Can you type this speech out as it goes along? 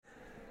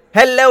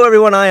Hello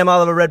everyone, I am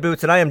Oliver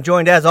Redboots, and I am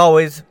joined as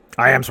always.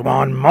 I am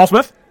Swan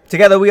Malsmith.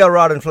 Together we are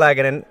Rod and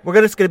Flagon, and we're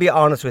just going to be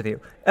honest with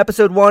you.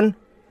 Episode 1,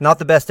 not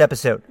the best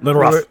episode.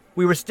 Little rough.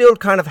 We were still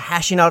kind of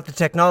hashing out the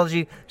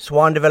technology.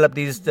 Swan developed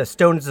these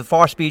stones of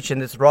far speech and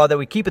this rod that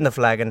we keep in the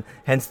Flagon,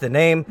 hence the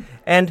name.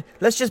 And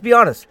let's just be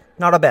honest,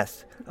 not our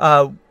best.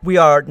 We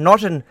are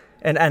not an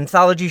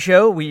anthology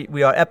show.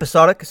 We are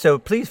episodic, so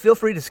please feel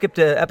free to skip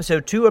to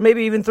episode 2 or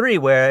maybe even 3,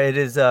 where it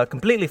is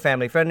completely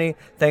family friendly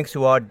thanks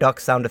to our duck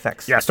sound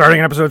effects. Yeah, starting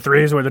in episode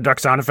 3 is where the duck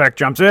sound effect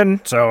jumps in,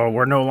 so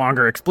we're no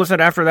longer explicit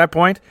after that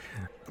point.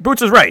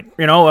 Boots is right.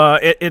 You know,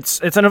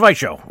 it's an advice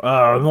show.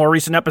 More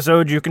recent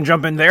episodes, you can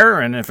jump in there,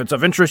 and if it's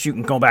of interest, you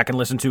can go back and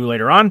listen to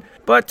later on.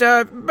 But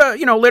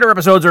you know, later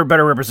episodes are a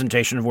better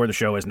representation of where the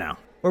show is now.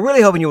 We're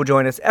really hoping you will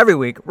join us every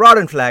week, Rod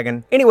and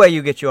Flagon, anywhere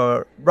you get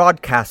your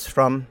broadcasts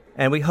from,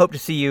 and we hope to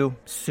see you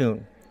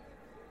soon.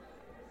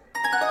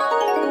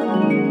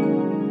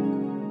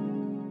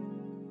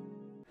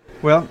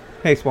 Well,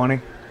 hey Swanee,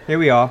 here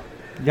we are.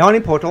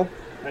 Yanni Portal.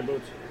 Hi,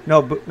 Boots.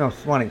 No,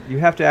 Swanee, you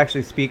have to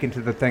actually speak into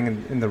the thing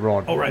in the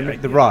rod. Oh,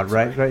 right. The rod,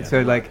 right? Yeah,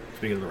 so, like...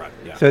 Speaking of the rod,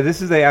 yeah. So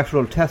this is the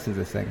actual test of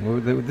this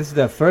thing. This is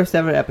the first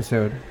ever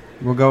episode.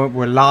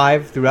 We're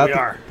live throughout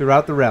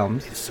the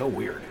realms. It's so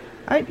weird.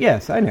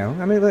 Yes, I know.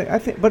 I mean, like, I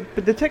think, but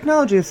the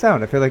technology is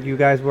sound. I feel like you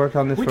guys worked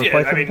on this for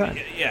quite some time.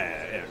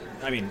 Yeah.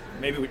 I mean,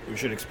 maybe we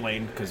should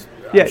explain, because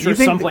I'm sure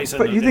someplace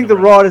you think the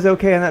rod is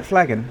okay on that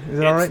Flagon? Is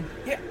it all right?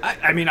 Yeah,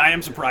 I mean, I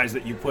am surprised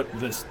that you put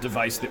this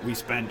device that we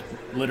spent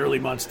literally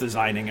months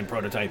designing and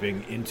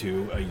prototyping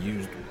into a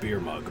used beer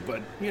mug.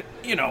 But,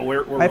 you know,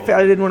 we're I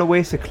didn't want to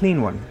waste a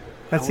clean one.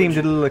 That seemed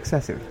a little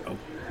excessive. Oh,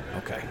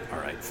 okay. All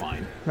right,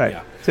 fine. Right.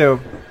 Yeah. So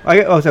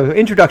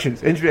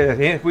introductions.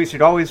 We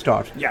should always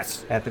start.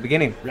 Yes. At the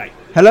beginning. Right.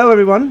 Hello,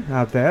 everyone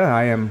out there.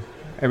 I am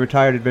a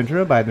retired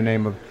adventurer by the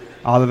name of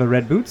Oliver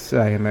Redboots.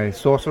 I am a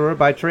sorcerer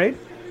by trade.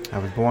 I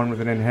was born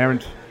with an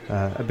inherent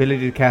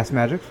ability to cast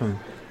magic from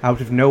out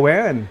of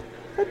nowhere, and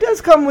it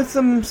does come with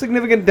some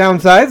significant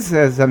downsides,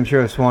 as I'm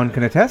sure Swan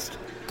can attest.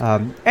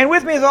 And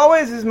with me, as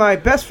always, is my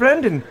best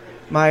friend and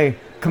my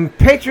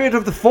compatriot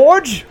of the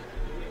Forge,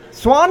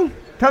 Swan.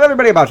 Tell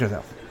everybody about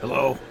yourself.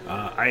 Hello,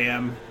 I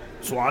am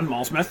Swan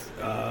Malsmith.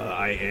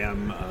 I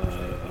am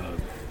a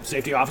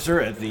safety officer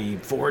at the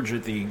Forge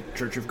at the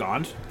Church of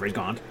Gond, Great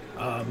Gond.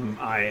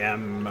 I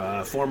am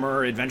a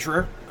former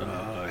adventurer.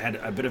 Had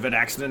a bit of an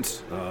accident.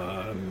 Sort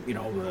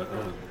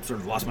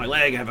of lost my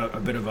leg. I have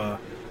a bit of a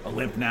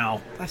limp now.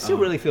 I still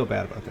really feel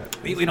bad about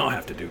that. We don't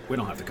have to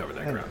cover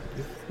that crap.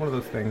 It's one of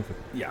those things.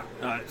 Yeah.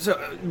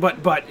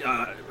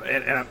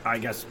 And I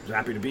guess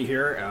happy to be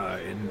here.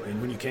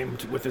 And when you came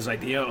with this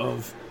idea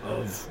of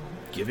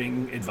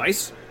giving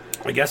advice,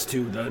 I guess,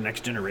 to the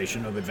next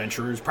generation of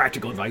adventurers,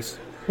 practical advice.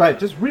 Right,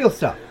 just real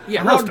stuff.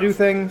 Yeah, how to do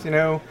things, you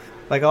know,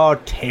 like our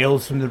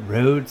tales from the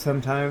road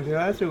sometimes. You know,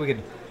 that's where we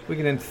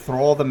can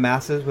enthrall the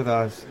masses with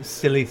our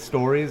silly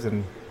stories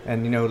and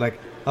you know, like,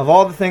 of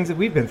all the things that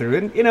we've been through.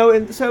 And, you know,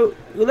 and so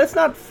let's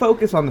not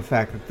focus on the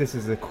fact that this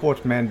is a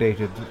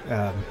court-mandated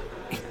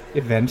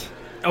event.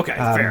 Okay,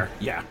 fair,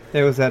 yeah.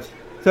 There was that.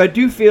 So I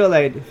do feel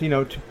like, you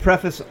know, to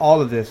preface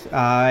all of this,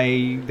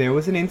 there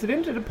was an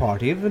incident at a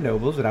party of the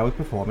nobles that I was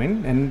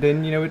performing, and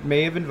then, you know, it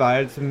may have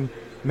involved some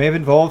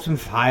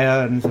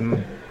fire and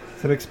some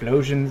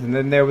explosions, and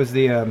then there was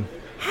the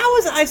how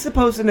was I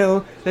supposed to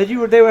know that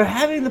they were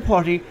having the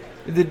party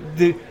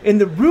in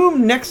the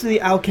room next to the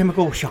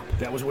alchemical shop?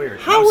 That was weird.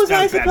 How was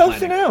I supposed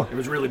to know? It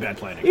was really bad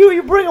planning.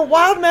 You bring a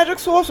wild magic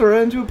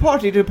sorcerer into a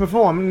party to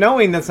perform,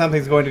 knowing that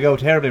something's going to go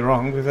terribly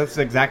wrong, because that's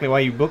exactly why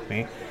you booked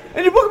me.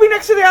 And you booked me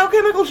next to the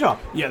alchemical shop.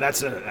 Yeah,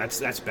 that's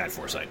bad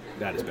foresight.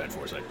 That is bad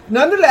foresight.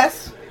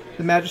 Nonetheless,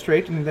 the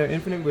magistrate, in their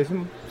infinite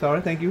wisdom, sorry,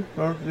 thank you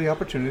for the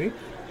opportunity,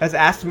 has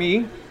asked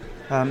me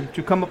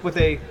to come up with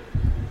a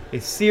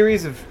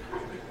series of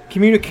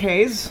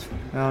communiques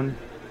for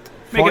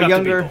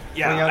younger.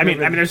 Yeah, I mean,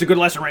 there's a good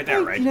lesson right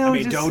there, right? You know, I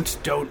mean,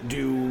 don't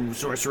do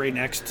sorcery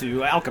next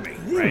to alchemy,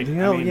 right? You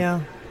know,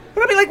 yeah.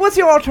 But I mean, like, what's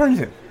your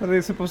alternative? Are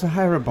they supposed to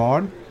hire a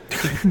bard?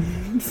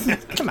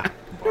 Come on.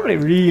 Nobody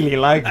really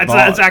likes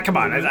bards. Come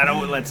on. I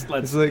don't. Let's.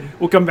 Like,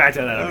 we'll come back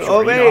to that. I'm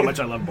sure. You know how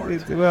much I love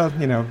bards. Well,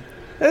 you know,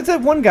 that's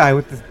that one guy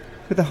with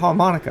the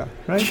harmonica,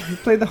 right? He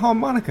played the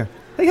harmonica.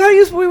 Like, how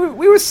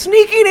we were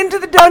sneaking into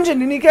the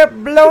dungeon, and he kept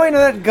blowing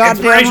that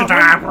goddamn. Inspiration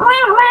time.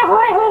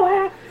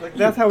 Like,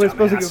 that's how we're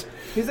supposed to go.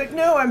 He's like,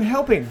 no, I'm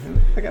helping.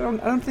 Like, I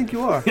don't think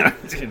you are. Not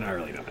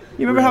really not.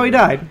 You remember how he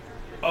died?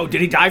 Oh, did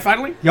he die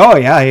finally? Oh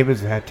yeah, it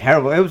was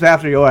terrible. It was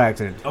after your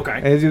accident.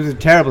 Okay. It was a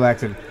terrible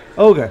accident.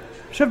 Ogre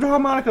shoved a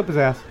harmonica up his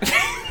ass.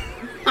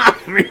 I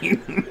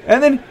mean,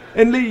 and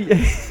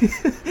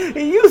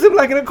he used him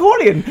like an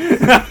accordion.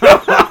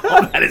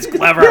 Oh, that is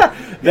clever. Yeah.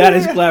 That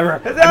is clever.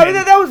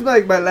 That was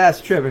like my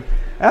last trip.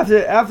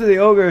 After the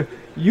ogre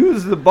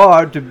used the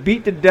bard to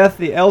beat to death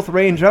the elf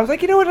ranger, I was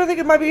like, you know what? I think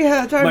it might be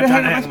time to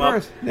hang my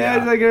spurs. Yeah,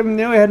 it's like, you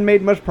know, we hadn't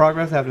made much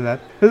progress after that.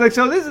 It was like,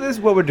 so this is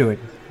what we're doing.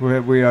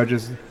 We are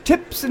just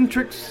tips and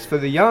tricks for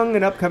the young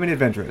and upcoming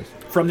adventurers.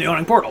 From the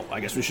Yawning Portal,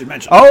 I guess we should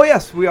mention. Oh,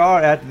 yes, we are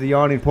at the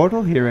Yawning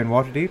Portal here in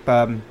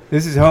Waterdeep.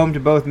 This is home to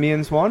both me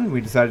and Swan. We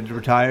decided to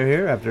retire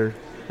here after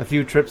a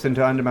few trips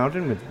into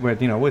Undermountain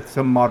with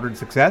some moderate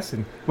success.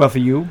 And, well, for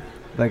you,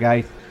 like,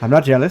 I'm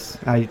not jealous.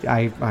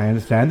 I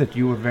understand that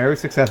you were very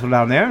successful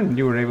down there and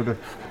you were able to...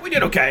 We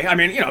did okay. I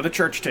mean, the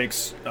church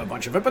takes a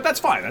bunch of it, but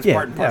that's fine. That's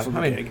part and parcel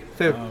of the gig.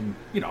 So, and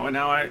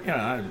now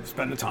I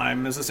spend the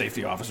time as a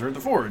safety officer at the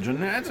Forge,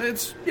 and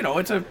it's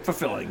a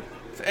fulfilling.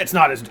 It's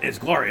not as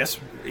glorious,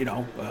 we're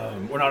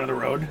not on the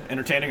road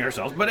entertaining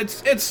ourselves, but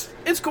it's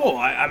cool.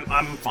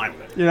 I'm fine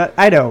with it. Yeah,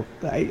 I know.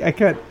 I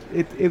can't.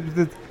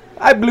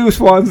 I blew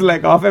Swan's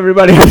leg off.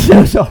 Everybody, I'm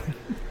so sorry.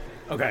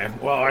 Okay,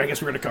 well, I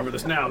guess we're gonna cover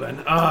this now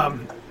then.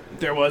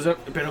 There was a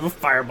bit of a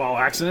fireball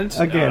accident.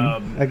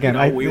 Again,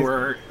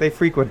 they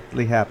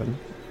frequently happen.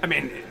 I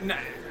mean,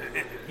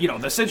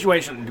 the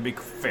situation, to be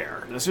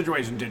fair, the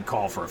situation did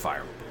call for a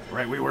fireball,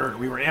 right? We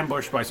were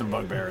ambushed by some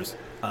bugbears,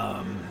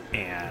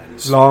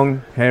 and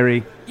long,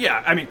 hairy.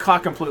 Yeah, I mean,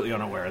 caught completely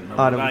unaware in the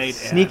middle of the night.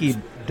 Sneaky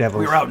devils.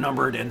 We were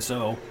outnumbered, and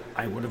so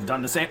I would have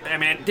done the same. I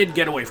mean, it did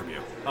get away from you,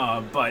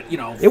 but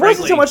it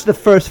wasn't so much the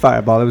first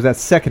fireball; it was that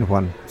second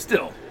one.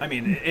 Still, I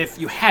mean, if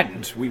you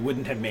hadn't, we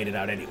wouldn't have made it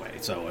out anyway.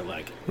 So, at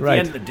the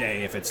end of the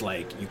day, if it's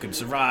like you can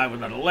survive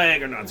without a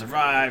leg or not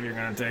survive, you're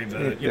gonna take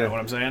the. You know what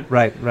I'm saying?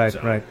 Right.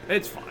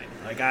 It's fine.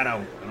 Like I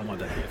don't want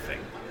that to be a thing.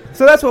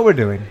 So that's what we're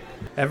doing.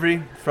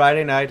 Every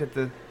Friday night at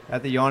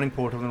the Yawning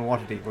Portal in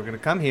Waterdeep, we're going to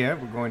come here.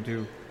 We're going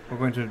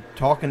to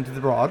talk into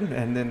the rod,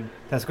 and then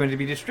that's going to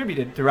be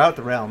distributed throughout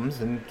the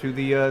realms and to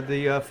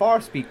the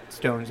Far Speak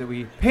stones that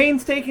we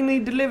painstakingly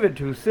delivered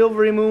to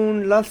Silvery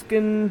Moon,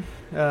 Luskan.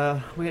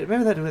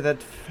 Remember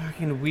that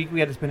fucking week we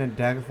had to spend in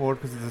Daggerford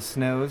because of the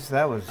snows?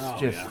 That was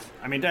just... Yeah.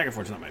 I mean,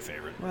 Daggerford's not my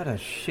favorite. What a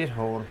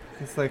shithole.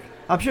 It's like...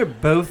 I'm sure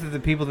both of the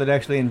people that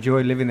actually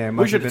enjoy living there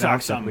must have been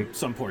out that week.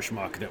 Some poor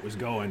schmuck that was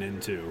going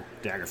into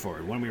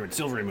Daggerford when we were at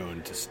Silvery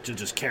Moon to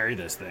just carry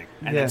this thing.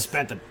 And then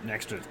spent the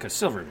next to it, because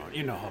Silvery Moon,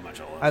 you know how much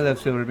I love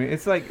Silvery Moon.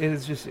 It's like, it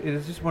is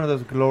just one of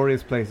those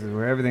glorious places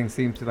where everything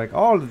seems to, like,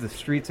 all of the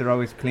streets are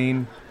always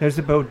clean. There's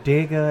a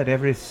bodega at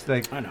every,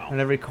 on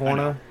every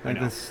corner.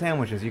 The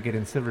sandwiches you get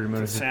in Silvery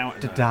Moon is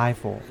to die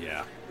for.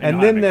 Yeah. And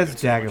then there's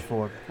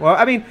Daggerford. Well,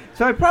 I mean,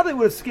 so I probably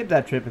would have skipped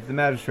that trip if the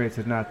magistrates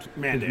had not...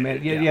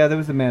 Mandated. Yeah, there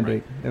was a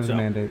mandate. Right. There was a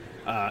mandate.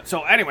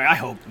 So anyway, I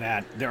hope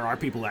that there are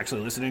people actually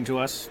listening to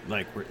us.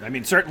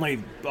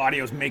 Certainly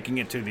audio's making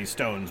it to these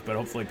stones, but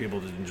hopefully people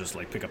didn't just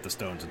pick up the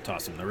stones and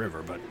toss them in the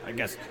river. But I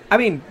guess... I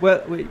mean,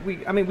 well,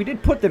 we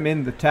did put them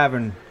in the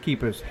tavern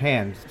keeper's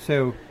hands,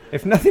 so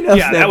if nothing else...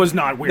 Yeah, that was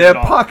not weird at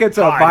all. Their pockets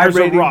are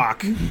vibrating. There's a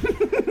rock.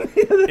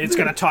 It's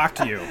going to talk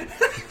to you.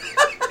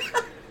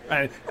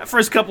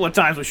 First couple of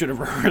times we should have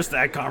rehearsed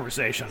that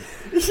conversation.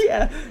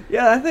 Yeah,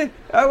 I think.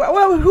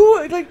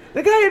 The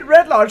guy at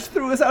Red Lodge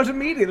threw us out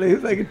immediately. He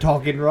was like a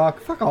talking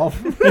rock. Fuck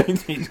off.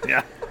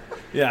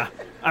 Yeah.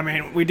 I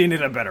mean, we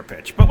needed a better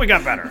pitch, but we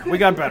got better.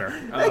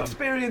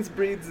 Experience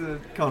breeds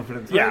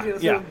confidence. Yeah,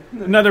 right? Yeah.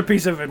 Another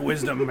piece of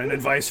wisdom and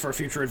advice for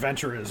future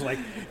adventurers.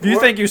 If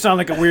you think you sound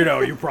like a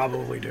weirdo, you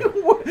probably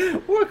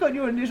do. Work on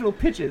your initial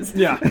pitches.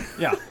 Yeah.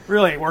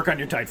 Really work on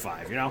your tight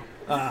five,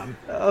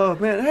 Oh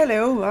man,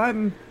 hello.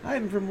 I'm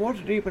from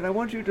Waterdeep, and I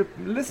want you to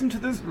listen to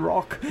this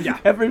rock. Yeah.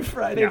 Every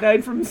Friday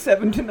night from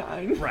 7 to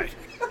 9. Right.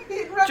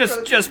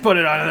 just put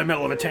it on in the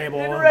middle of a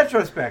table. In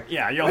retrospect.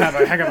 Yeah, you'll have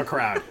a heck of a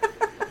crowd.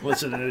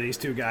 Listening to these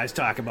two guys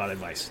talk about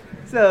advice.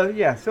 But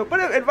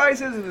advice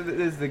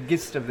is the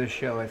gist of this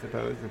show, I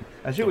suppose.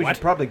 I think we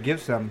should probably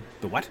give some.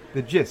 The what?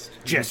 The gist.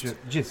 Gist. It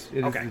is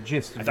the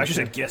gist. I thought you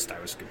said gist.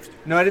 I was confused.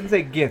 No, I didn't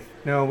say gith.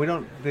 No, we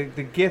don't. The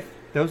gith.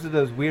 Those are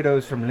those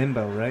weirdos from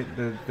Limbo, right?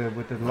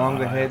 With the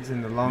longer heads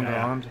and the longer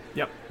arms.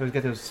 Yep. Those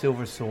got those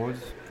silver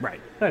swords.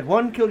 Right.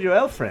 One killed your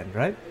elf friend,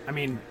 right? I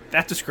mean,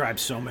 that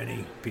describes so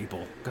many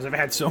people, because I've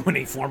had so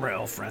many former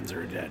elf friends that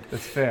are dead.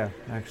 That's fair,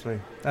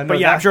 actually. But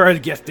yeah, I'm sure his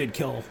gift did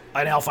kill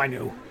an elf I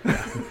knew.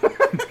 Yeah.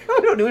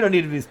 We don't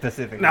need to be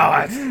specific. No,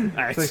 that's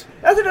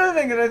another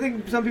thing that I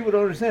think some people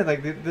don't understand.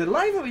 The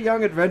life of a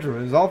young adventurer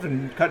is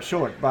often cut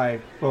short by,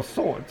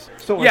 swords.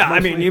 Yeah, mostly. I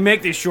mean, you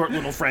make these short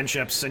little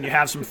friendships, and you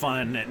have some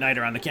fun at night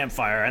around the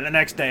campfire, and the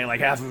next day,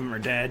 half of them are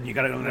dead, and you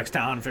gotta go to the next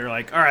town and figure,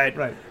 all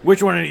right,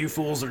 which one of you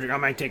fools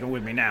am I taking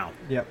with me now?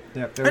 Yep.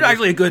 It's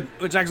actually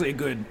a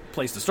good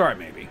place to start,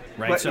 maybe,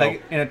 right?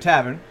 But, in a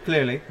tavern,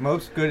 clearly,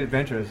 most good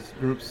adventurers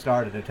groups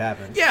start at a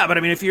tavern. Yeah, but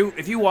I mean, if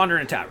you wander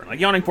in a tavern,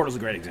 Yawning Portal is a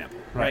great example,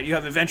 right? You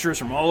have adventurers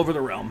from all over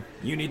the realm.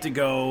 You need to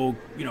go,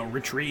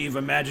 retrieve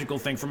a magical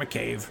thing from a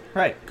cave,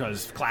 right?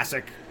 Because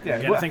classic,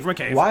 get a thing from a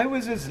cave. Why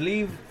was this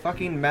leave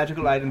fucking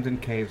magical items in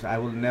caves? I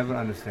will never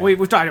understand. We've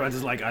talked about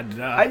this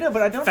I know,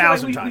 but I don't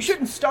feel like we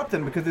shouldn't stop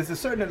them because there's a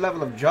certain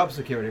level of job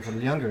security for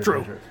the younger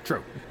adventurers.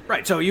 True.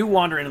 Right, so you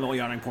wander into the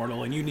Yawning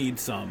Portal and you need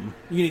some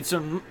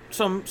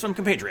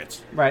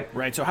compatriots. Right.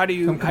 Right. So how do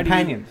you Some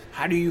companions.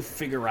 how do you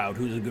figure out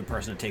who's a good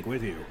person to take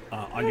with you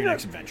on your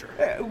next adventure?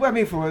 Well, I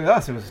mean, for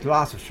us, it was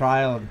lots of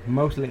trial and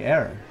mostly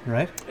error,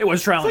 right? It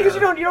was trial and Because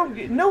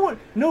error.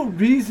 no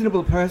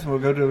reasonable person will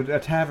go to a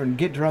tavern,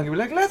 get drunk, and be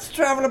like, let's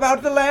travel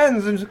about the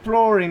lands and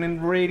exploring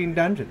and raiding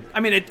dungeons. I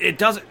mean, it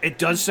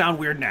does sound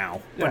weird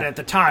now, but Yeah. at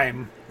the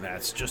time,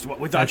 that's just what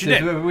we thought That's you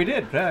just did. what we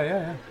did.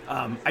 Yeah.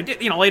 I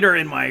did, later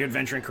in my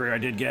adventuring career, I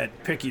did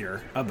get pickier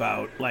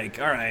about,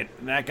 like, all right,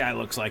 that guy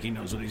looks like he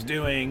knows what he's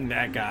doing.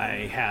 That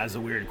guy has a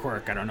weird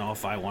quirk. I don't know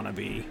if I want to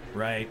be,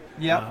 right?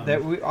 Yeah,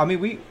 that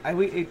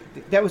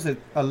was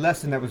a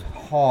lesson that was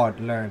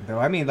hard learned, though.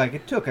 I mean, like,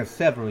 it took us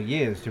several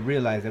years to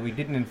realize that we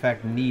didn't, in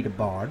fact, need a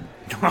bard,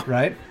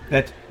 right?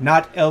 That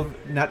not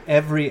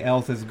every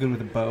elf is good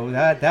with a bow.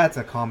 That's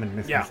a common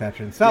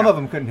misconception. Some of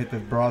them couldn't hit the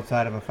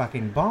broadside of a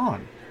fucking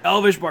barn.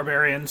 Elvish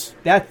barbarians.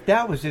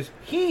 That was just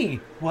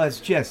he was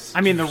just.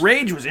 I mean, the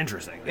rage was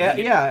interesting.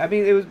 Yeah. I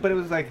mean, it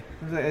was like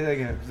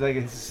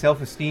his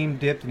self-esteem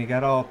dipped, and he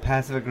got all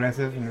passive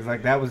aggressive, and it was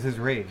like that was his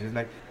rage. It's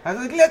like I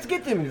was like, let's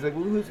get them. And he's like,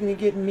 well, who's gonna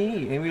get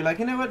me? And we were like,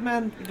 you know what,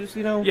 man, you just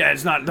Yeah,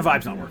 it's not the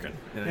vibe's not working.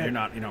 You're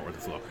not with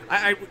the flow.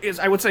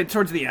 I would say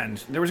towards the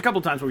end there was a couple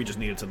of times where we just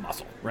needed some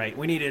muscle. Right,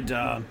 we needed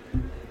a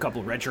couple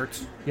of red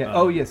shirts.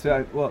 Yeah. Yes.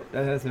 Well,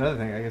 that's another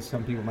thing. I guess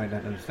some people might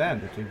not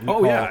understand it.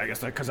 I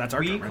guess because that's our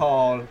we term, right?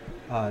 call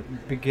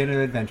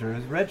beginner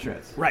adventurers red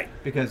shirts. Right.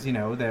 Because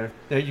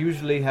they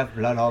usually have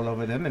blood all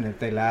over them, and if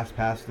they last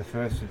past the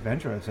first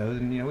adventure or so,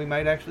 then we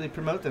might actually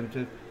promote them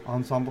to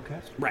ensemble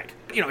cast. Right.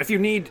 If you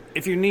need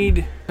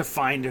to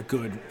find a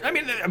good, I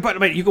mean,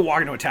 but you could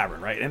walk into a tavern,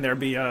 right, and there'd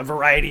be a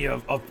variety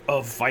of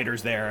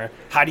fighters there.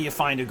 How do you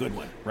find a good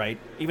one, right?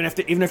 Even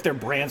if they're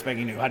brand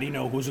spanking new, how do you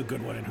know who's a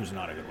good one and who's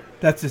not a good one?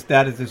 That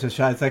is just a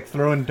shot. It's like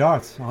throwing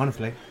darts,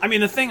 honestly. I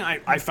mean, the thing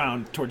I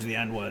found towards the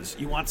end was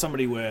you want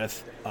somebody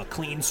with a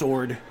clean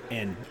sword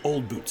and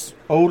old boots.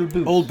 Old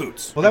boots. Old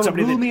boots. Well, that would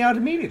Somebody rule me out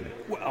immediately.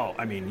 Well,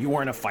 I mean, you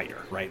weren't a fighter,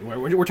 right?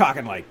 We're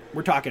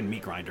talking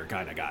meat grinder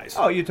kind of guys.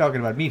 Oh, you're talking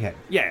about Meathead.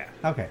 Yeah.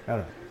 Okay, all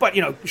right. But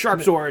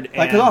sharp sword.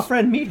 Like and our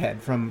friend Meathead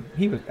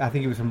I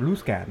think he was from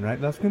Luskan, right,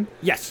 Luskan?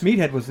 Yes.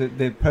 Meathead was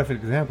the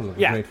perfect example of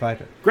a great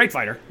fighter. Great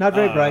fighter. Not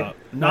very bright.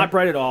 Not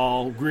bright at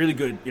all. Really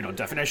good,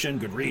 definition,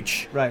 good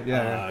reach. Right,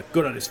 yeah.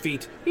 Good on his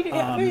feet. He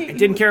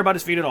didn't care about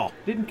his feet at all.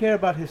 Didn't care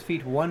about his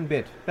feet one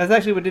bit. That's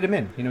actually what did him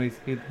in.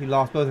 He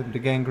lost both of them to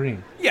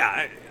gangrene.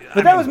 Yeah.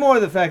 But that was more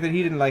the fact that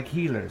he didn't like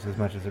healers as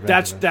much as the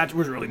rest of them. That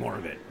was really more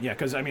of it. Yeah,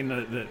 because I mean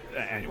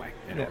anyway,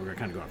 we're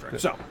kind of going for it.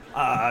 So,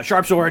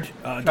 sharp sword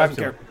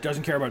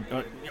doesn't care about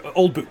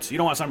old boots. You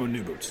don't want someone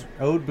with new boots.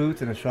 Old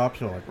boots and a sharp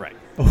sword. Right.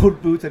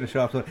 Old boots and a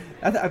sharp sword.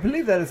 I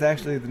believe that is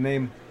actually the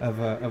name of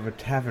a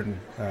tavern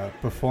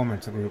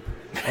performance group.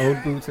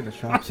 Old boots and a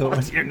sharp sword.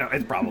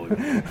 It's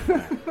probably.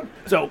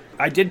 So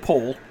I did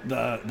poll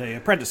the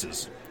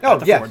apprentices. Oh,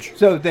 at the yes. forge.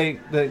 So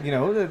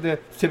the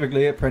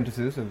typically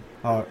apprentices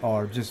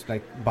are just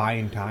like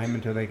buying time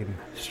until they can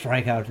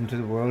strike out into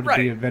the world and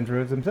be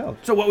adventurers themselves.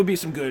 So what would be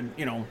some good,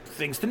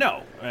 things to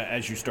know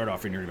as you start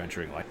off in your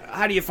adventuring life?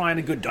 How do you find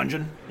a good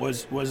dungeon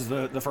was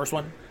the first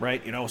one,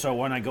 right? So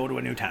when I go to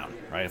a new town,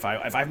 right?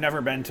 If I've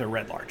never been to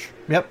Red Larch.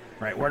 Yep.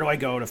 Right, where do I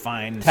go to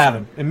find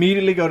tavern?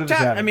 Immediately go to the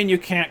tavern. I mean, you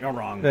can't go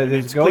wrong.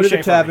 Just go to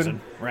the tavern,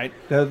 reason, right?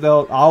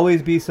 There'll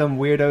always be some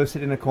weirdo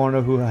sitting in a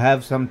corner who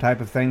have some type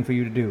of thing for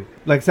you to do.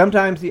 Like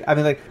sometimes,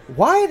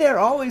 why they're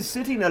always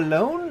sitting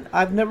alone?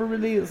 I've never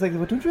really. It's like,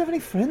 well, don't you have any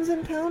friends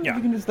in town? Yeah.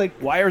 You can just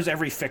Why is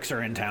every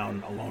fixer in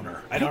town a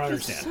loner? I don't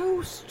understand. It's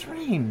so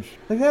strange.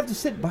 Like they have to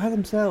sit by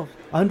themselves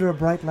under a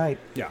bright light.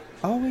 Yeah.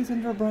 Always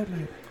under a bright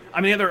light. I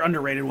mean, the other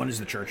underrated one is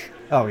the church.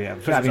 Oh yeah,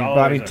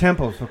 I mean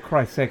temples, for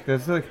Christ's sake.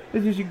 There's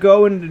you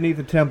go underneath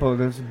the temple,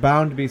 there's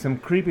bound to be some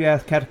creepy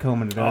ass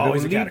catacomb in there. That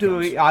will lead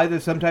to either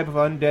some type of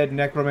undead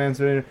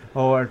necromancer,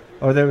 or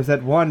there was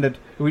that one that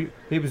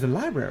it was a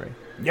library.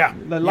 Yeah,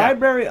 the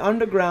library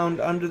underground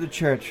under the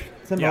church.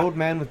 Some old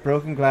man with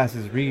broken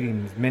glasses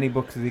reading as many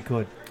books as he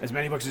could. As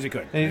many books as he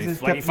could. And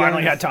he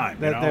finally had time.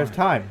 There's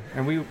time,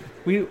 and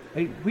we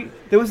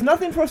there was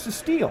nothing for us to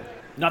steal.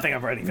 Nothing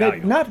of any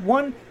value.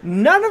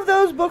 None of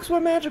those books were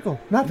magical.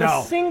 Not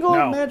a single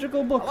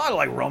magical book. A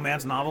lot of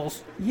romance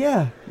novels.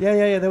 Yeah.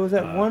 There was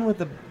that one with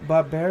the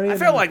barbarian. I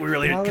felt like we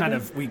really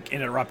we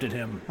interrupted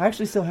him. I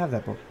actually still have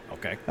that book.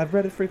 Okay. I've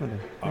read it frequently.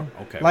 Oh,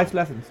 okay. Life's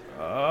lessons.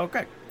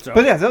 Okay. So,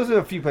 but yeah, those are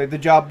a few places. The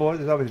job board.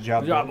 There's always a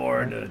job board. Job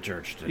board, the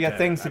church. You got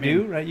things to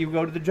do, right? You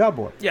go to the job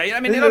board. Yeah. I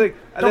mean,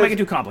 don't make it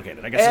too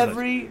complicated. I guess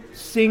every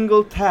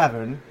single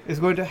tavern is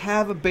going to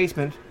have a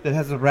basement that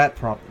has a rat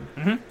problem.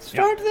 Mm-hmm.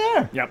 Start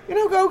there. Yep.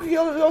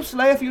 Go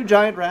slay a few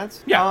giant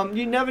rats. Yeah.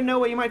 You never know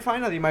what you might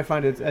find. You might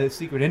find a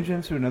secret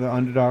entrance to another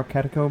underdark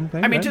catacomb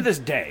thing. I mean, to this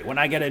day, when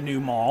I get a new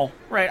mall,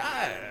 right,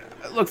 I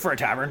look for a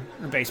tavern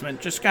in the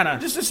basement, just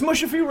to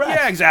smush a few rats.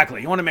 Yeah,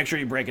 exactly. You want to make sure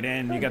you break it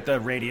in. You got the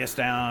radius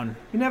down.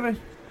 You never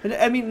And,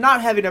 I mean,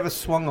 not having ever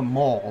swung a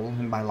maul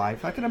in my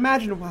life, I can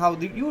imagine how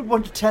you would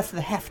want to test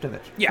the heft of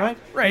it. Yeah,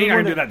 right. You're not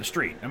gonna do that in the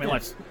street. I mean,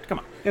 come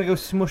on. Gotta go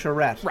smush a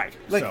rat. Right.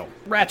 Like, So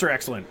rats are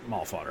excellent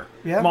mall fodder.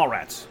 Yeah? Mall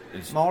rats.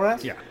 Mall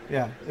rats? Yeah.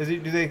 Yeah. Do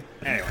they...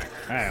 Anyway,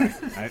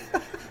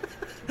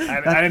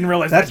 I didn't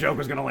realize that joke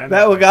was going to land.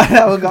 That one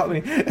got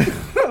me.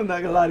 I'm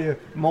not gonna lie to you.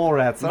 Mole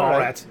rats. Mole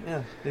rats.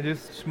 Yeah, they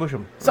just smush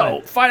them.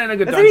 So finding a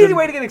good That's dungeon. an easy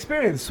way to get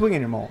experience. Swinging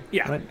your mole.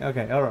 Yeah. Right?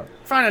 Okay. All right.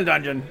 Find a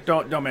dungeon.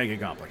 Don't make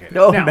it complicated.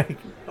 Don't Now,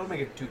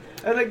 make it too.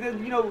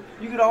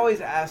 You could always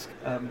ask.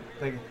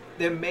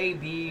 There may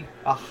be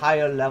a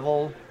higher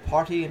level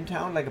party in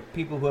town, like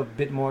people who have a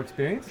bit more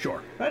experience.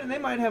 Sure. Right, and they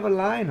might have a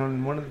line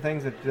on one of the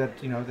things that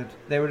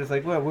they were just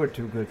like, well, we're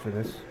too good for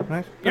this,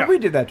 right? Yeah. But we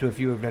did that to a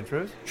few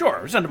adventurers.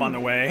 Sure. Send them on their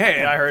way.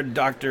 Hey, I heard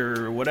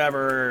Dr.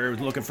 Whatever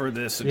was looking for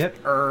this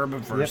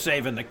herb for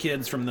saving the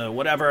kids from the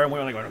whatever, and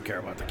we're like, I don't care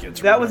about the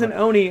kids. That was an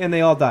Oni, and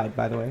they all died,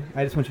 by the way.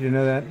 I just want you to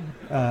know that.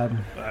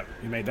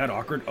 You made that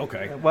awkward?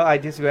 Okay. Well, I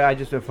just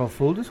for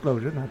full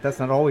disclosure, that's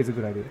not always a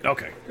good idea.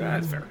 Okay,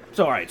 that's fair.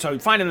 So, all right, so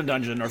finding a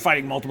dungeon or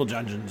fighting multiple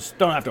dungeons,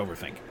 don't have to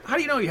overthink. How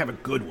do you know you have a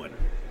good one,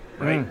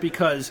 right?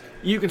 Because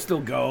you can still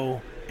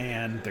go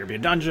and there'll be a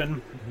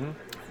dungeon. Mm-hmm.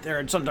 There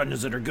are some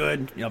dungeons that are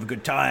good. You'll have a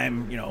good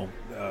time,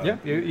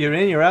 you're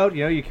in, you're out.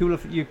 You kill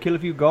a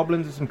few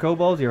goblins and some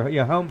kobolds.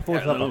 You're home before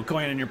a little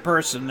coin in your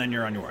purse, and then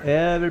you're on your way.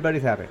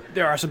 Everybody's happy.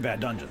 There are some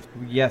bad dungeons.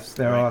 Yes,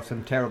 there are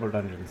some terrible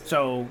dungeons.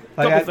 So,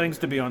 a couple things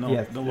to be on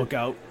the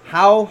lookout.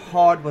 How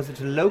hard was it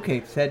to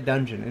locate said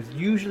dungeon is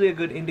usually a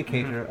good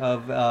indicator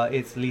of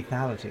its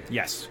lethality.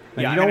 Yes.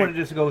 You don't want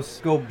to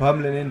just go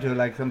bumbling into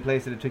like some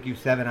place that it took you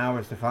 7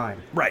 hours to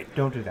find. Right.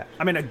 Don't do that.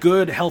 I mean, a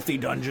good, healthy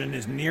dungeon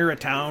is near a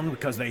town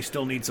because they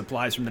still need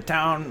supplies from the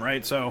town,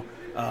 right? So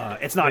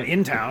it's not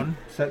in town.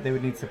 So they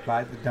would need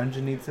supplies. The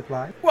dungeon needs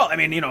supplies. Well, I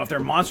mean, if they're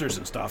monsters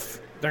and stuff,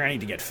 they're gonna need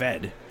to get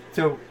fed.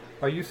 So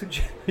are you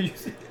suggesting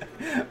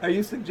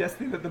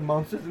that the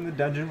monsters in the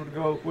dungeon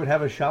would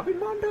have a shopping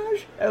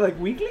montage like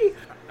weekly?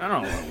 I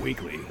don't know,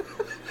 weekly.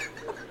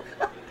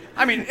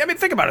 I mean,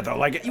 think about it though.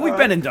 Like we've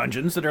been in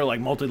dungeons that are like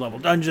multi-level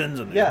dungeons,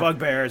 and there's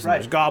bugbears, and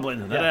there's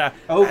goblins, and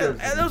ogres.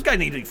 And those guys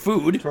need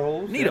food.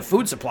 Trolls, need a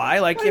food supply.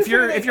 Like if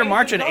you're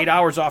marching 8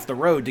 hours off the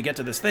road to get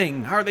to this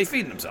thing, how are they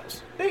feeding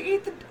themselves? They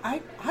eat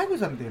I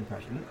was under the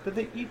impression that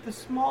they eat the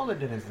smaller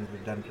denizens of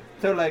the dungeon.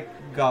 So like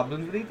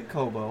goblins would eat the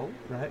kobold,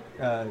 right?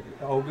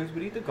 Ogres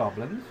would eat the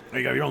goblins.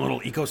 You got your own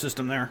little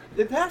ecosystem there.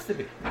 It has to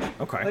be.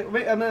 Okay.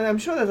 I'm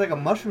sure there's like a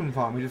mushroom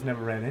farm we just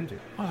never ran into.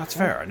 Oh, that's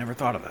fair. I never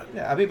thought of that.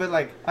 Yeah, I mean, but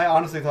like I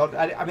honestly thought.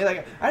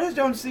 I just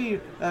don't see,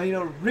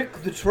 Rick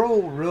the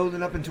Troll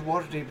rolling up into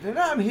Waterdeep. And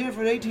I'm here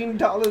for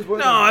 $18 worth.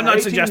 No, I'm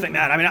not suggesting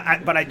that. I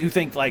mean, but I do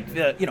think like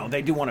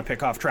they do want to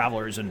pick off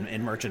travelers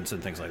and merchants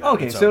and things like that.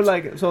 Okay,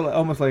 so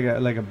almost like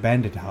a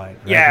bandit hide.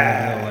 Right?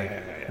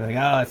 Yeah. Like,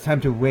 it's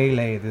time to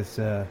waylay this.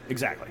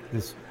 Exactly.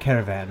 This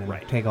caravan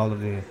and take all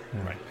of the.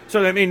 Right.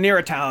 So I mean, near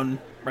a town.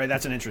 Right,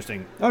 that's an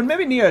interesting. Or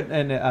maybe near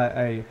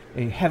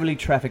a heavily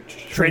trafficked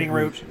trading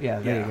route. Yeah,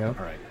 there you go.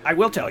 All right. I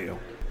will tell you,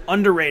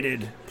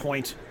 underrated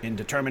point in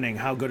determining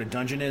how good a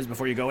dungeon is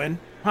before you go in.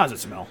 How does it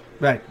smell?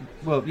 Right.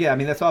 Well, yeah. I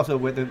mean, that's also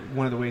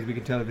one of the ways we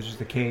can tell if it's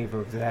just a cave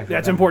or if it's an actual.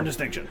 That's an important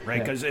distinction, right?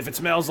 Because if it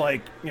smells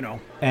like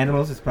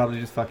animals, it's probably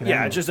just fucking. Yeah,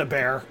 animals. It's just a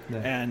bear,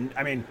 and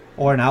I mean.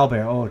 Or an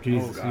owlbear. Oh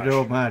Jesus! Oh, you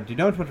don't want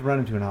to run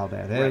into an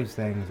owlbear. Those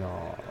things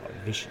are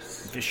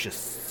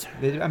vicious.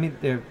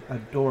 They're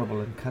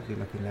adorable and cuddly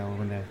looking now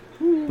when they're.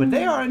 But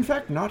they are, in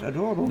fact, not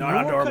adorable. No,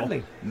 not adorable.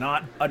 Cuddly.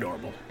 Not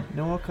adorable.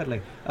 No more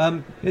cuddly.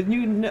 And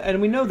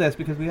we know this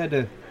because we had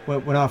to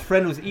when our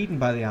friend was eaten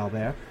by the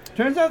owlbear.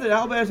 Turns out that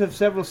owlbears have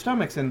several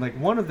stomachs, and like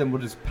one of them will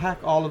just pack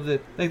all of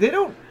the. Like they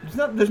don't.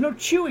 There's no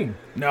chewing.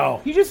 No.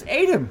 He just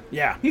ate him.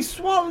 Yeah. He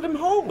swallowed him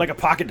whole. Like a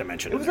pocket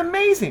dimension. It was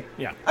amazing.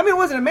 Yeah. I mean, it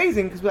wasn't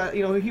amazing because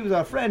he was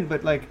our friend,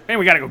 but like. And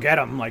we got to go get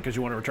him, like, because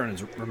you want to return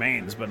his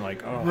remains, but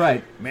like, oh.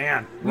 Right.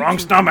 Man, wrong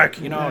stomach.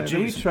 We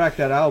tracked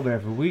that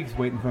owlbear for weeks,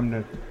 waiting for him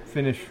to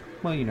finish.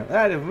 Well,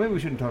 maybe we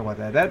shouldn't talk about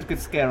that. That could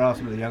scare off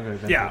some of the younger.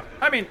 Yeah,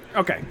 I mean,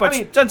 okay, but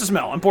sense of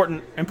smell,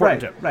 important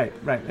tip. Right,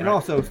 and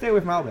also stay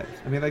away from owlbears.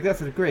 I mean, like that's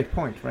a great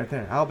point right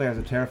there. Owlbears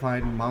are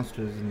terrifying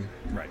monsters, and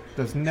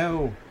there's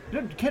you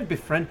can't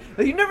befriend.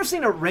 Like, you've never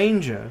seen a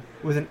ranger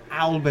with an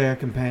owlbear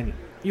companion.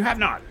 You have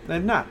not.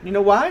 They've not. You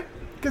know why?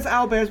 Because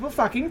owlbears will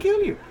fucking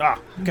kill you. Ah,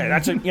 okay,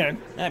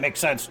 that makes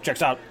sense.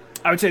 Checks out.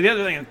 I would say the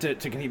other thing to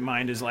keep in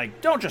mind is,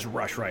 like, don't just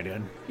rush right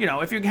in.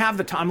 If you have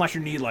the time, unless you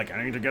need, like,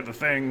 I need to get the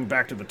thing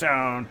back to the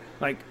town,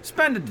 like,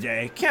 spend a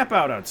day, camp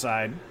out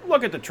outside,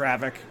 look at the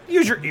traffic,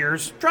 use your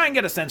ears, try and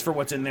get a sense for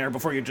what's in there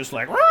before you're just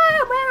like, run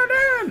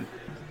it in.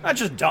 That's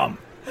just dumb.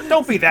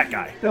 Don't be that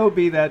guy. Don't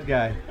be that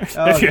guy.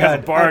 If you have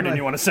a bard and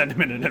you want to send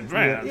him in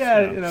advance.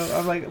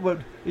 I'm like, what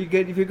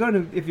if you're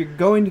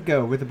going to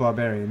go with the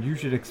barbarian, you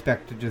should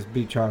expect to just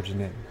be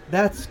charging in.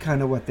 that's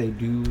kind of what they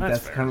do. That's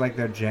fair. kind of like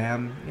their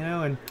jam, you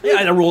know. And Yeah,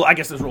 and the rule. I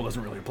guess this rule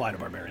doesn't really apply to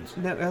barbarians.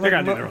 no, They're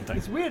gonna do their own thing.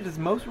 It's weird, as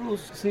most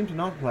rules seem to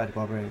not apply to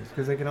barbarians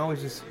because they can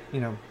always just,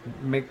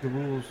 make the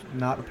rules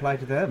not apply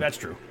to them. That's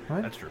true.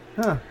 Right? That's true.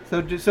 Huh.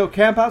 So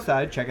camp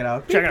outside, check it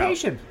out. Be Check it out.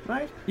 patient,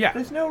 right? Yeah.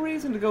 There's no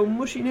reason to go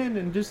mushing in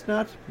and just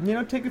not,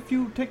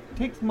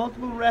 take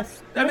multiple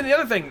rests. I mean, the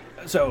other thing.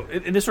 So,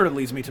 and this sort of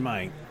leads me to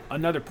my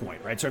another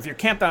point, right? So, if you're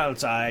camped out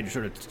outside, you're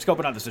sort of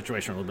scoping out the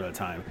situation a little bit at a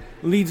time.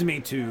 Leads me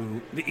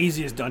to the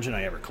easiest dungeon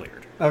I ever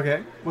cleared.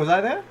 Okay. Was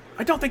I there?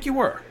 I don't think you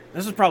were.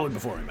 This is probably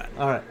before we met.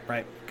 All right.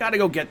 Right. Got to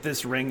go get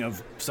this ring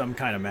of some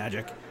kind of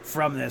magic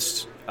from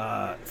this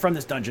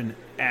dungeon,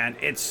 and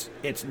it's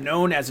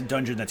known as a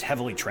dungeon that's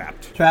heavily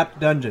trapped. Trapped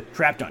dungeon.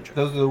 Trap dungeon.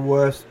 Those are the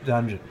worst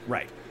dungeons.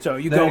 Right. So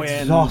you They're go in.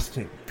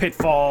 exhausting.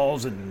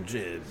 Pitfalls and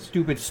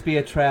Stupid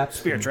spear traps.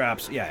 spear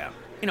traps. Yeah.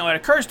 It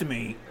occurs to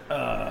me,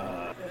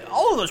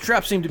 all of those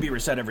traps seem to be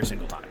reset every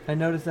single time. I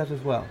noticed that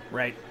as well.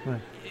 Right.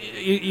 Right.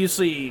 You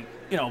see,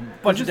 a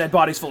bunch of dead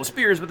bodies full of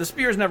spears, but the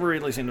spears never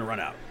really seem to run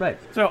out. Right.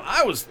 So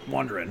I was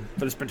wondering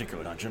for this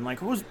particular dungeon, like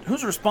who's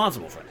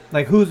responsible for it?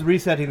 Like, who's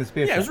resetting the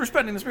spear Yeah, trap? who's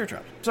respecting the spear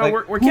traps? So Like,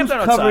 we're who's camped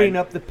out outside. covering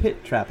up the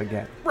pit trap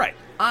again? Right.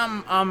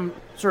 I'm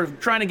sort of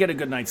trying to get a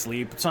good night's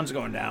sleep. Sun's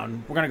going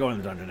down. We're gonna go in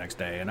the dungeon next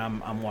day, and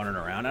I'm wandering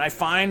around, and I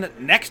find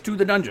next to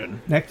the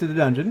dungeon Next to the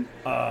dungeon,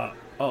 a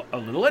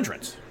little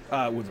entrance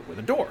with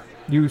a door.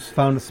 you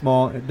found a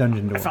small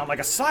dungeon door. I found like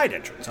a side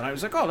entrance, and I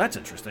was like, "Oh, that's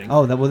interesting."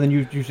 Oh, then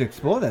you should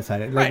explore that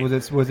side. Like,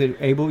 Right. was it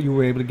you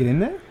were able to get in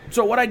there?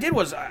 So what I did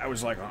was I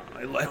was like,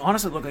 it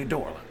honestly looked like a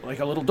door, like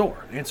a little door,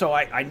 and so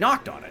I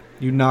knocked on it.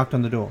 You knocked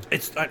on the door.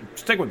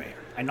 Stick with me here.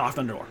 I knocked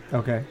on the door,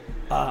 Okay.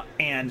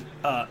 and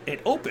it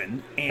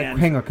opened, and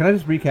Hang on, can I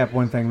just recap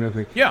one thing real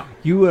quick? yeah.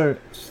 You were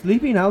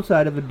sleeping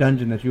outside of a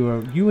dungeon that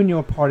you and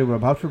your party were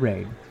about to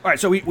raid. All right,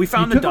 so we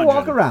found You the took a dungeon.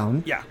 walk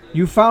around. Yeah.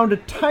 You found a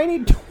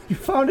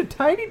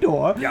tiny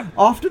door Yeah.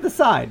 off to the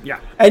side. Yeah.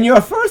 And your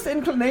first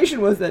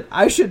inclination was that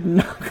I should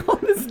knock on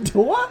this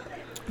door?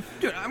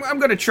 Dude, I'm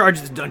going to charge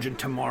this dungeon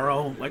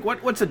tomorrow. Like,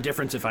 what's the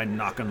difference if I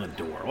knock on the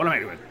door? What am I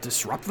doing?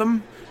 Disrupt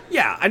them?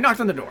 Yeah, I knocked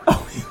on the door.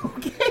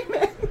 Okay,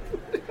 man.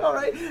 All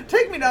right,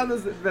 take me down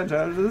this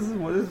adventure. This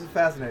is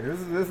fascinating.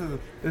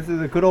 This is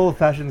a good old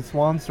fashioned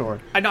swan story.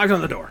 I knocked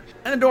on the door,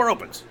 and the door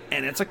opens,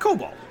 and it's a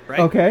kobold,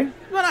 right? Okay,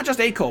 Well, not just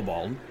a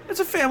kobold.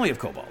 It's a family of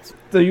kobolds.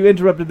 so you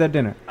interrupted their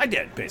dinner. I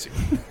did,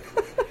 basically.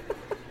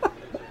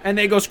 And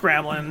they go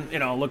scrambling,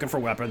 looking for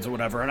weapons or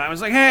whatever. And I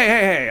was like,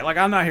 hey, like,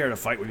 I'm not here to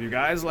fight with you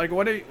guys. Like,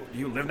 what do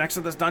you live next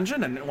to this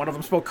dungeon? And one of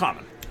them spoke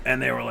common. And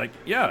they were like,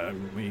 yeah,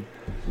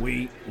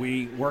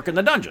 we work in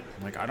the dungeon.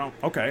 I'm like,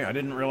 I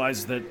didn't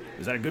realize that.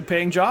 Is that a good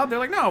paying job? They're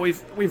like, no,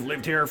 we've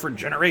lived here for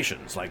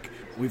generations. Like,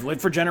 we've lived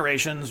for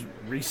generations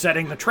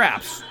resetting the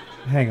traps.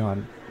 Hang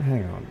on.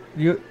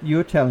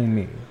 You're telling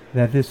me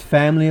that this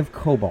family of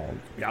kobolds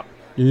Yep.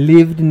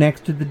 lived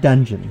next to the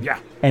dungeon. Yeah.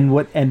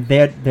 And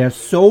their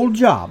sole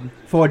job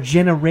for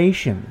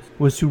generations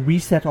was to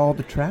reset all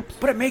the traps?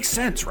 But it makes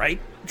sense, right?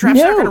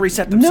 Traps aren't going to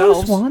reset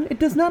themselves. No, Swan, it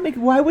does not make.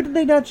 Why wouldn't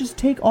they not just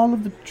take all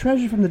of the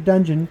treasure from the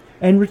dungeon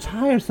and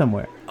retire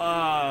somewhere?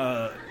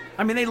 I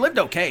mean, they lived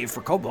okay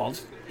for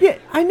kobolds. Yeah,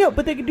 I know,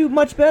 but they could do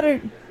much better.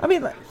 I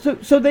mean,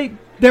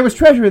 there was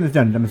treasure in this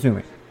dungeon, I'm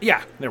assuming.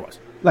 Yeah, there was.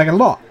 Like a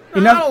lot.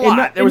 Not a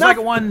lot. There was enough,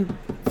 like one,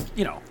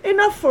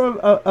 enough for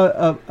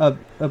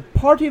a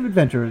party of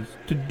adventurers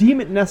to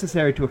deem it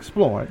necessary to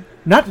explore it.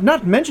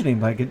 Not mentioning,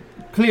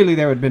 clearly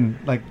there had been,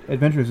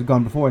 adventurers who had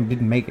gone before and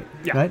didn't make it,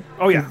 Yeah. right?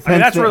 Oh, yeah. I mean,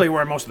 that's really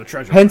where most of the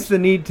treasure Hence was. the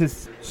need to...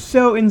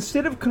 So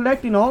instead of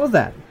collecting all of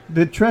that,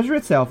 the treasure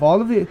itself, all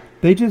of the...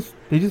 They just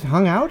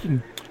hung out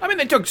and... I mean,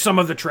 they took some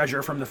of the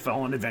treasure from the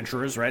fallen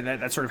adventurers, right?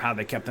 That's sort of how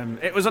they kept them.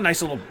 It was a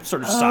nice little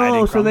sort of side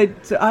income.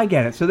 So I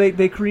get it. So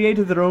they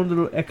created their own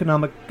little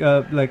economic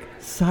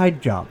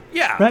side job.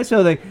 Yeah. Right.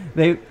 So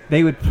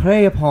they would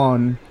prey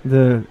upon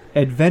the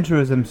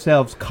adventurers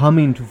themselves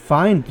coming to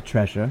find the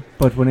treasure,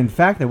 but when in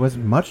fact there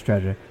wasn't much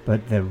treasure.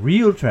 But the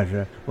real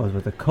treasure was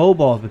what the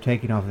kobolds were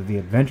taking off of the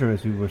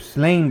adventurers who were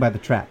slain by the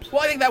traps.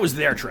 Well, I think that was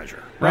their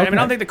treasure, right? Okay. I mean,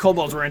 I don't think the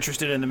kobolds were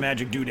interested in the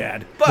magic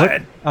doodad, What-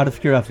 but out of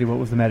curiosity, what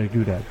was the magic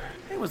doodad?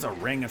 it was a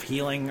ring of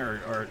healing, or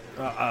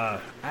I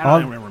All-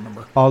 don't even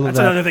remember. all of That's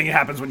that- another thing that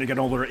happens when you get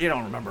older. You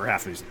don't remember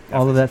half these.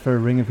 All of that for a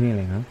ring of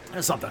healing, huh?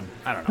 That's something.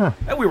 I don't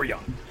know. We were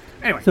young.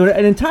 Anyway, So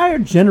an entire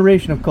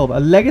generation of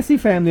kobolds, a legacy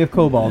family of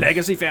kobolds,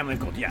 legacy family of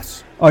gold.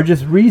 Yes. are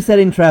just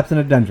resetting traps in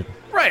a dungeon.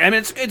 Right. I mean,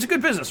 it's a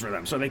good business for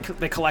them. So they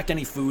collect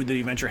any food that the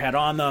adventure had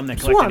on them. They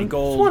collect any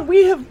gold. Swan,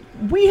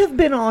 we have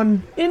been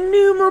on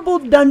innumerable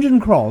dungeon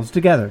crawls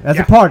together as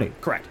Yeah, a party.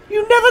 correct.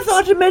 You never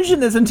thought to mention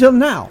this until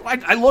now.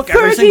 I look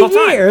every 30 single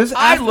time. years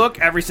I after- look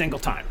every single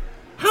time.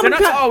 How They're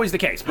many not ti- always the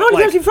case. How But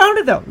many times you found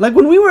it though? Like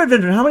when we were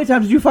adventuring, how many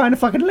times did you find a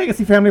fucking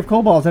legacy family of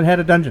kobolds that had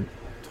a dungeon?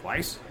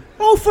 Twice.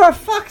 Oh, for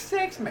fuck's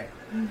sakes, man!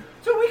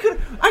 So we could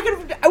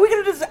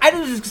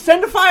have just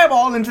send a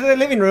fireball into the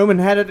living room and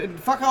had it and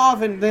fuck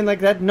off and then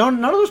like that.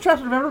 None of those traps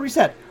would have ever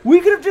reset.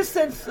 We could have just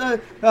sent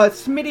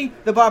Smitty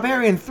the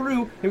barbarian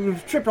through. He would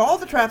have tripped all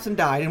the traps and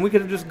died, and we could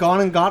have just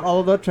gone and got all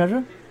of that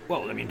treasure.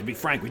 Well, I mean, to be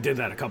frank, we did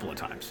that a couple of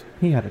times.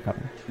 He had a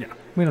couple. Yeah.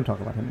 We don't talk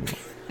about him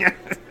anymore.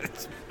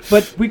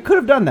 But we could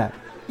have done that.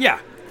 Yeah.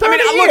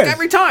 30 look, years.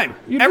 every time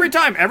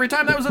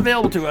that was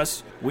available to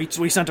us, we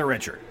sent a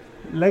red shirt.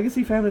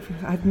 Legacy family.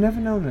 I've never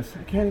known this.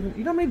 I can't even.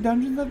 You know how many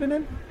dungeons I've been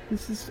in?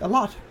 This is a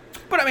lot.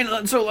 But I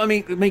mean, so let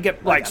me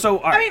get like so.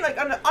 All right. I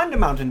mean, like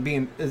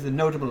Undermountain is a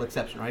notable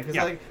exception, right? Because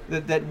Yeah. like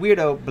that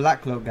weirdo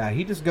Black Cloak guy,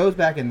 he just goes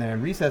back in there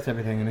and resets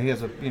everything, and he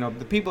has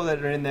the people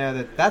that are in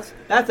there. That's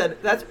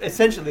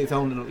essentially its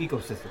own little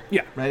ecosystem.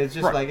 Yeah. Right. It's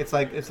just Right.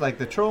 it's like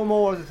the Troll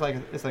Moors. It's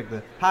like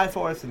the High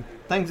Forest and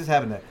things just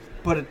happen there.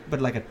 But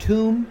like a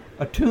tomb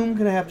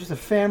can have just a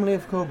family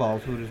of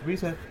kobolds who just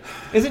reset.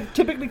 Is it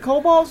typically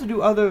kobolds, or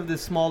do other of the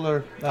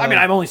smaller? I mean,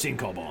 I've only seen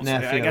kobolds.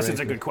 nasty I guess it's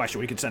a races. good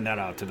question. We could send that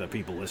out to the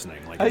people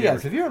listening. Like,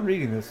 Yes, if you're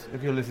reading this,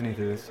 if you're listening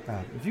to this,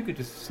 if you could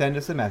just send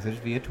us a message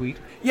via tweet.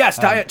 yes,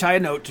 tie a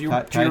note to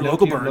your Tie a note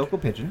local to your bird, local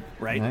pigeon.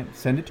 Right.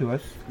 Send it to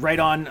us. right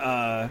on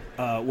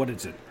what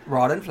is it?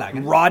 Rod and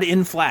flagon. Rod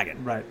in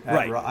Flagon. Right.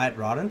 Right. At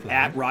Rod and flagon.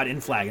 At Rod in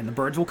Flagon. The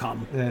birds will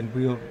come. And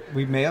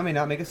we may or may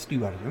not make a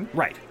stew out of them.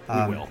 Right.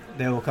 We will.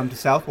 They will come to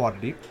South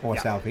Waterdeep or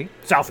Yeah. Southie.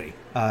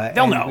 Southie.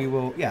 They'll know. We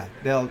will. Yeah.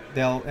 They'll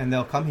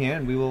come here,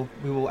 and we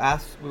will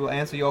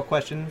answer your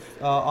questions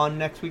on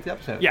next week's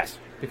episode. Yes.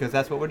 Because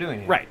that's what we're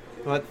doing here. Right.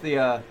 What's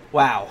the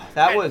wow?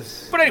 That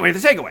was. But anyway, the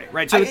takeaway,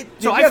 right? So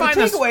I find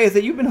the this. takeaway is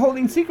that you've been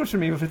holding secrets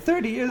from me for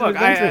 30 years. Look,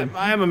 of I adventuring.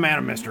 am a man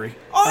of mystery.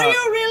 Are you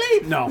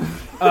really? No.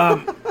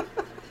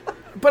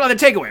 But on the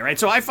takeaway, right?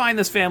 So I find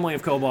this family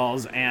of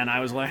kobolds, and I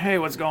was like, hey,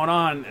 what's going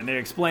on? And they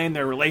explained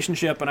their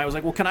relationship, and I was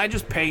like, well, can I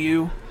just pay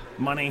you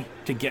money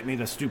to get me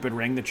the stupid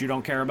ring that you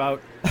don't care about?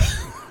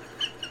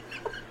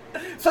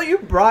 So you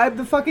bribed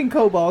the fucking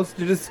kobolds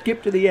to just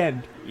skip to the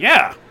end.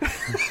 Yeah.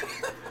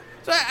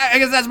 So I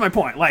guess that's my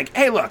point. Like,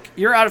 hey, look,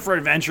 you're out for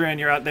adventure, and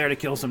you're out there to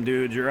kill some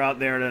dudes. You're out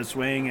there to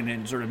swing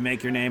and sort of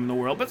make your name in the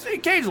world. But see,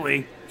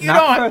 occasionally, you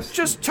Knock don't first.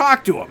 just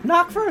talk to them.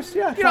 Knock first,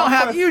 yeah. You don't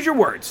have use your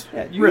words.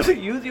 Yeah, really.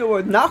 use your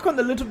word. Knock on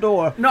the little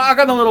door. Knock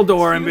on the little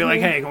door and be Excuse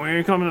like, me. hey, can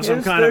we come to some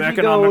Here's kind of 30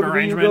 economic gold. Will you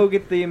go arrangement?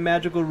 get the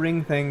magical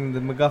ring thing, the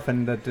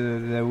MacGuffin that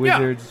the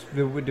wizards,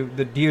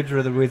 the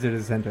Deirdre the wizard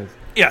has sent us.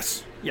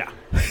 Yes. Yeah.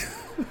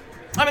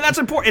 I mean, that's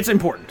important. It's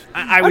important.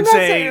 I I'm would not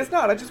say. saying it's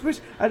not. I just wish.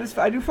 I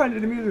do find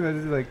it amusing that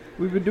it's like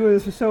we've been doing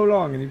this for so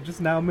long, and you've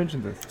just now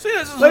mentioned this. See,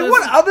 this is, Like, this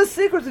what is- other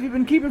secrets have you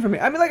been keeping from me?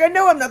 I mean, like, I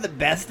know I'm not the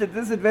best at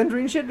this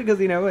adventuring shit because,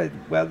 the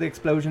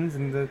explosions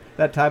and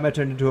that time I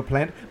turned into a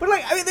plant. But,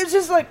 like, I mean, there's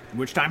just, like,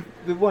 Which time?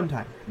 the one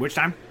time. Which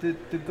time? The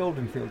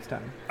Golden Fields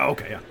time. Oh,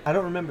 okay, yeah. I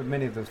don't remember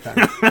many of those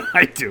times.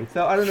 I do.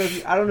 So I don't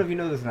know if you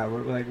know this now.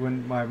 But, like,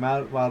 when my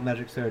wild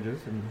magic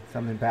surges and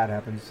something bad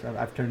happens,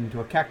 I've turned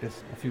into a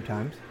cactus a few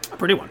times. A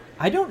pretty one.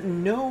 I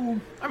don't know.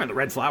 I mean, the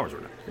red flowers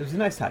were nice. It was a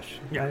nice touch,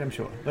 Yeah. I'm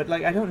sure. But,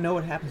 like, I don't know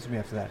what happens to me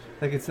after that.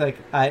 Like, it's like,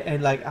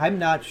 I'm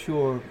not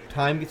sure.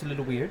 Time gets a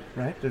little weird,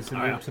 right? There's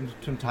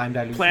some time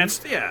dilution.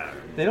 Plants, yeah.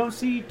 They don't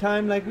see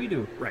time like we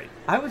do. Right.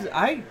 I would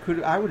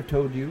have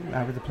told you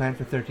I was a plant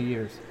for 30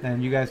 years,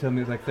 and you guys told me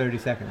it was like 30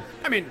 seconds.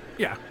 I mean,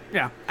 yeah.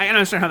 I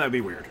understand how that would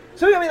be weird.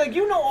 So, I mean, like,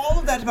 you know all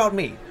of that about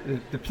me.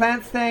 The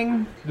plant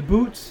thing, the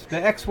boots, the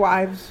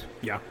ex-wives,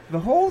 Yeah. the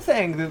whole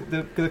thing,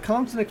 the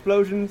constant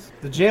explosions,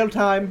 the jail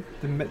time,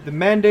 the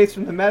mandates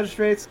from the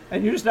magistrates,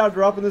 and you're just now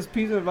dropping this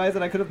piece of advice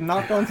that I could have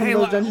knocked on some Hey, of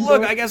those look, dungeon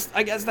look, doors?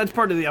 I guess that's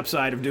part of the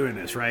upside of doing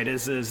this, right?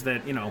 Is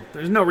that,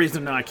 there's no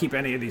reason to not keep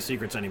any of these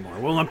secrets anymore.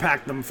 We'll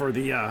unpack them for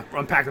the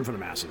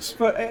masses.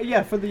 For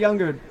the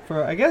younger,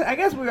 I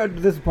guess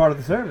this is part of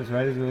the service,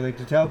 right? Is we like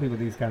to tell people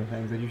these kind of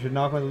things, that you should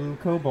knock on the little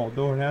kobold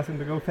door and ask them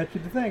to go fetch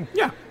you the thing.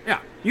 Yeah.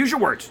 Use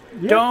your words.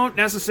 Yeah.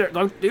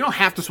 You don't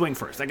have to swing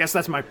first. I guess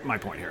that's my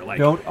point here. Like,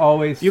 Don't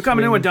always. you come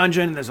into a swing.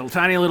 dungeon, and there's a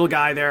tiny little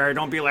guy there.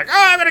 Don't be like, oh,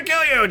 I'm gonna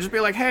kill you. Just be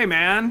like, hey,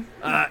 man,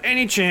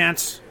 any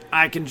chance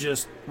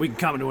we can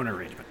come into an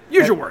arrangement.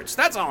 Use your words.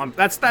 That's all.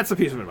 That's the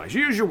piece of advice.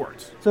 Use your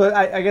words. So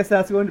I guess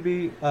that's going to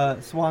be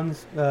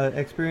Swan's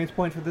experience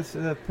point for this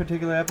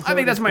particular episode. I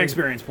think that's my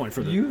experience point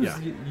for the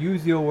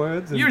Use your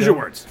words. And Use your don't-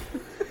 words.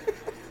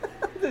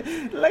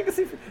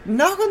 Legacy.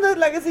 Knock on the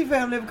Legacy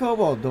family of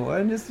Kobold door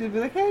and just be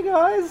like, hey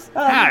guys.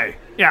 Hey,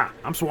 yeah,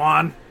 I'm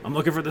Swan. I'm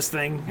looking for this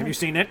thing. Have you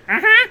seen it?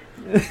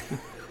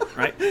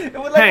 Right. Hey,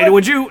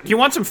 do you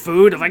want some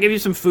food? If I give you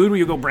some food, will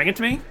you go bring it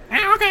to me?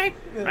 Yeah, okay.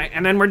 Right,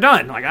 and then we're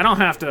done. Like, I don't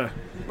have to.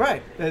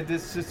 Right.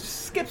 This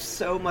just skips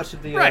so much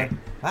of the. Right.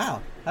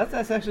 Wow.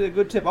 That's actually a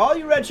good tip. All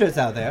you red shirts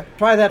out there,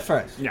 try that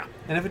first. Yeah.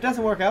 And if it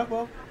doesn't work out,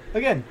 well,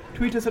 again,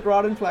 tweet us at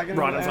Rod and Flagon.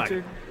 Rod and and we'll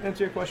Flagon.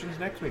 answer your questions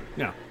next week.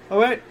 Yeah. All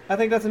right. I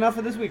think that's enough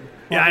for this week.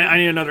 Yeah, I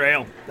need another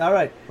ale. All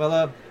right.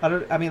 Well, I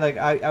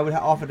would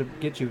offer to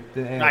get you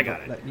the ale. I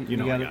got but, it. You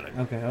know I got it.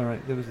 Okay. All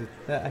right. There was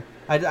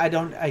I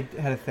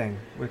had a thing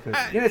with it.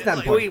 It's not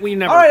we important.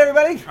 never. All right,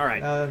 everybody. All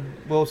right.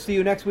 We'll see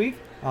you next week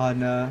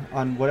on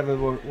whatever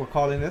we're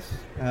calling this.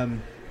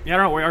 Yeah, I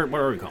don't know. What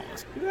are we calling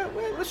this? Well,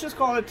 let's just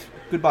call it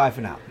goodbye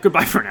for now.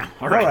 Goodbye for now.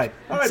 All right. All right.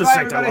 That's Bye,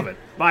 succinct. I love everybody.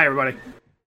 it. Bye, everybody.